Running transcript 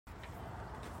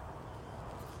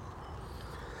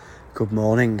Good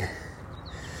morning.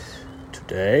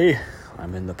 Today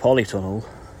I'm in the polytunnel,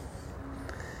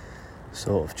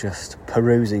 sort of just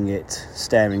perusing it,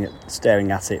 staring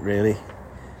at it really.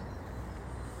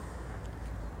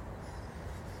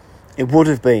 It would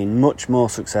have been much more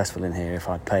successful in here if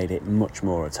I'd paid it much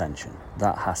more attention.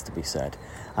 That has to be said.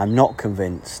 I'm not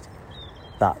convinced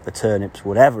that the turnips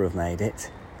would ever have made it,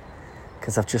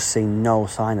 because I've just seen no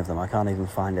sign of them. I can't even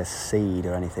find a seed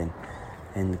or anything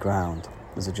in the ground.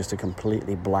 There's just a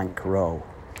completely blank row.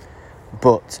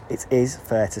 But it is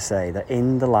fair to say that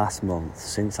in the last month,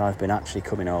 since I've been actually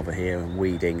coming over here and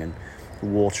weeding and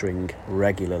watering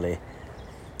regularly,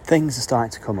 things are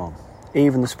starting to come on.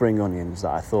 Even the spring onions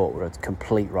that I thought were a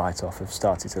complete write-off have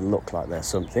started to look like they're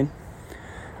something.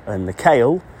 And the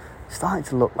kale is starting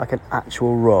to look like an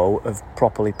actual row of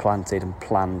properly planted and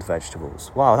planned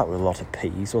vegetables. Wow, that was a lot of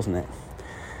peas, wasn't it?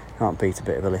 Can't beat a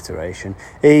bit of alliteration.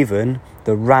 Even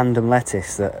the random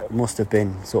lettuce that must have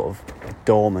been sort of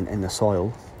dormant in the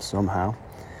soil somehow,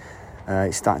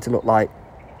 it's starting to look like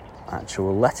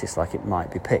actual lettuce, like it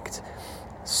might be picked.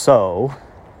 So,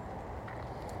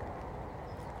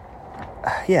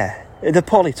 yeah, the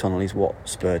polytunnel is what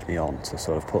spurred me on to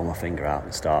sort of pull my finger out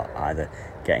and start either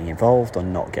getting involved or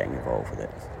not getting involved with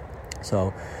it.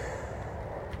 So,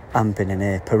 I've been in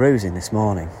here perusing this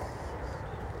morning.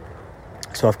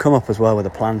 So I've come up as well with a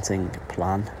planting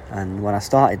plan, and when I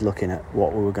started looking at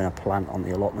what we were going to plant on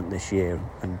the allotment this year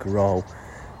and grow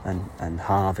and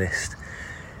harvest,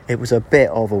 it was a bit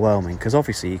overwhelming, because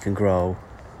obviously you can grow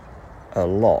a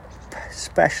lot,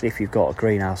 especially if you've got a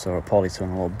greenhouse or a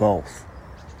polytunnel or both,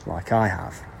 like I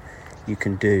have. You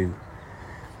can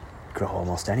grow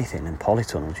almost anything in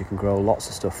polytunnels. You can grow lots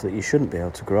of stuff that you shouldn't be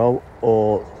able to grow,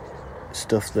 or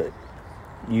stuff that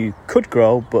you could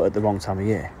grow but at the wrong time of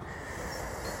year.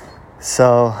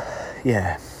 So,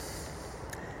 yeah,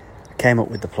 I came up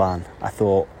with the plan. I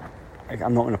thought,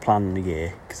 I'm not going to plan on the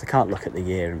year, because I can't look at the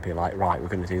year and be like, right, we're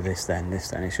going to do this then. It's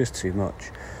just too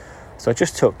much. So I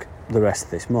just took the rest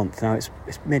of this month. Now it's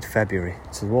mid-February,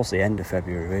 so towards the end of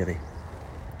February, really,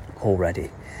 already.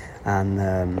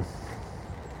 And,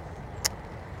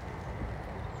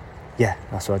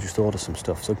 yeah, so I just ordered some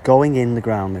stuff. So going in the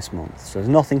ground this month. So there's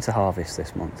nothing to harvest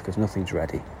this month, because nothing's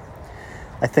ready.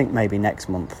 I think maybe next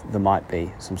month there might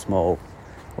be some small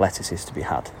lettuces to be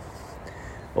had,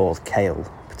 or kale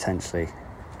potentially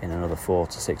in another 4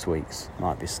 to 6 weeks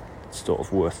might be sort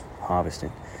of worth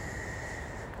harvesting.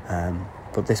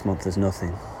 But this month there's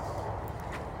nothing.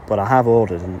 But I have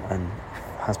ordered and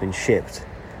has been shipped.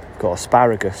 I've got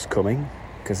asparagus coming,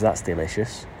 because that's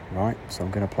delicious, right? So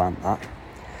I'm going to plant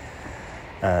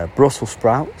that. Brussels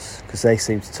sprouts, because they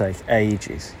seem to take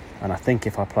ages. And I think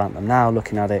if I plant them now,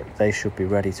 looking at it, they should be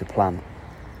ready to plant,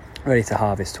 ready to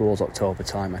harvest towards October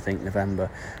time, I think November.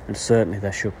 And certainly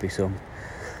there should be some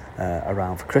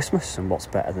around for Christmas. And what's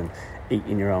better than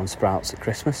eating your own sprouts at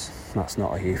Christmas? That's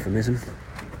not a euphemism.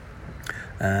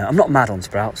 I'm not mad on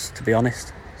sprouts, to be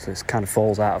honest. So it kind of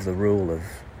falls out of the rule of,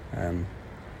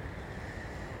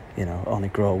 only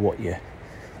grow what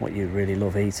you really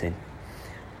love eating.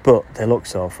 But they look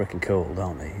so freaking cool,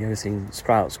 don't they? You ever seen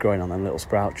sprouts growing on them little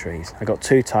sprout trees? I got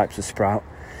 2 types of sprout.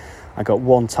 I got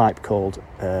one type called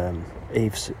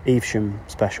Evesham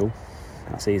Special.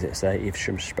 That's easy to say,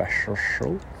 Evesham Special,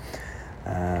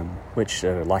 which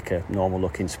are like a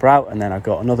normal-looking sprout. And then I've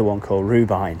got another one called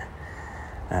Rubine,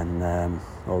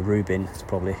 or Rubin, is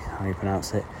probably how you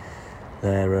pronounce it.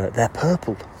 They're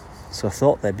purple. So I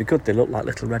thought they'd be good. They look like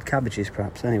little red cabbages,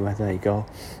 perhaps. Anyway, there you go.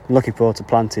 I'm looking forward to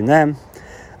planting them.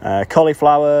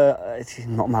 Cauliflower,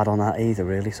 not mad on that either,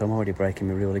 really, so I'm already breaking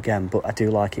my rule again, but I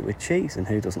do like it with cheese, and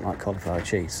who doesn't like cauliflower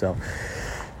cheese? So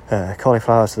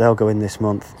cauliflower, so they'll go in this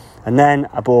month. And then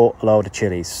I bought a load of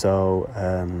chilies, so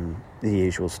the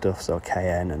usual stuff, so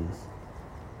cayenne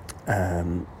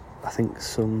and I think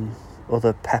some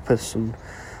other peppers, some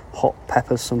hot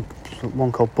peppers,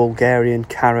 one called Bulgarian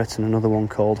carrot and another one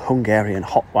called Hungarian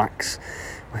hot wax,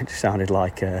 which sounded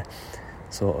like a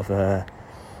sort of a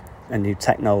new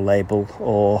techno label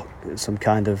or some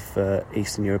kind of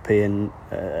Eastern European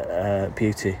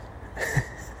beauty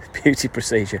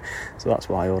procedure. So that's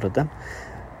why I ordered them.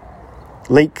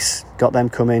 Leeks, got them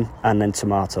coming, and then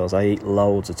tomatoes. I eat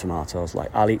loads of tomatoes.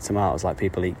 Like, I'll eat tomatoes like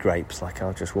people eat grapes. Like,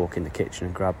 I'll just walk in the kitchen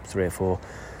and grab 3 or 4,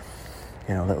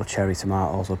 little cherry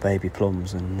tomatoes or baby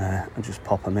plums and just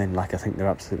pop them in. Like, I think they're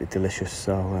absolutely delicious.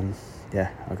 So,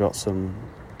 yeah, I got some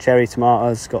cherry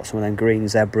tomatoes, got some of them green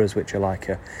zebras, which are like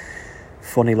a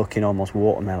funny looking, almost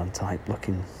watermelon type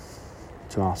looking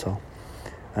tomato,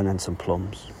 and then some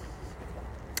plums.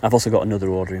 I've also got another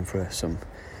order in for some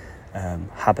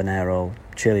habanero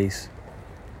chilies,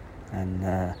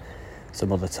 and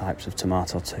some other types of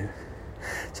tomato too.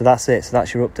 So that's it. So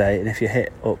that's your update. And if you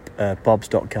hit up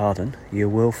bobs.garden, you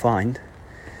will find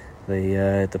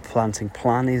the planting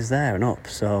plan is there and up.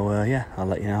 So yeah, I'll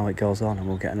let you know how it goes on, and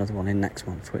we'll get another one in next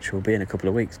month, which will be in a couple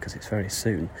of weeks because it's very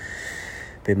soon.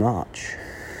 Be March.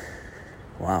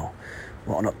 Wow,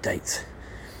 what an update.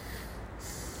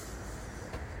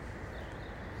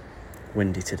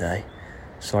 Windy today.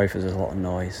 Sorry if there's a lot of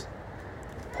noise.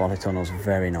 Polytunnel's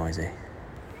very noisy.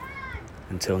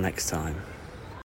 Until next time.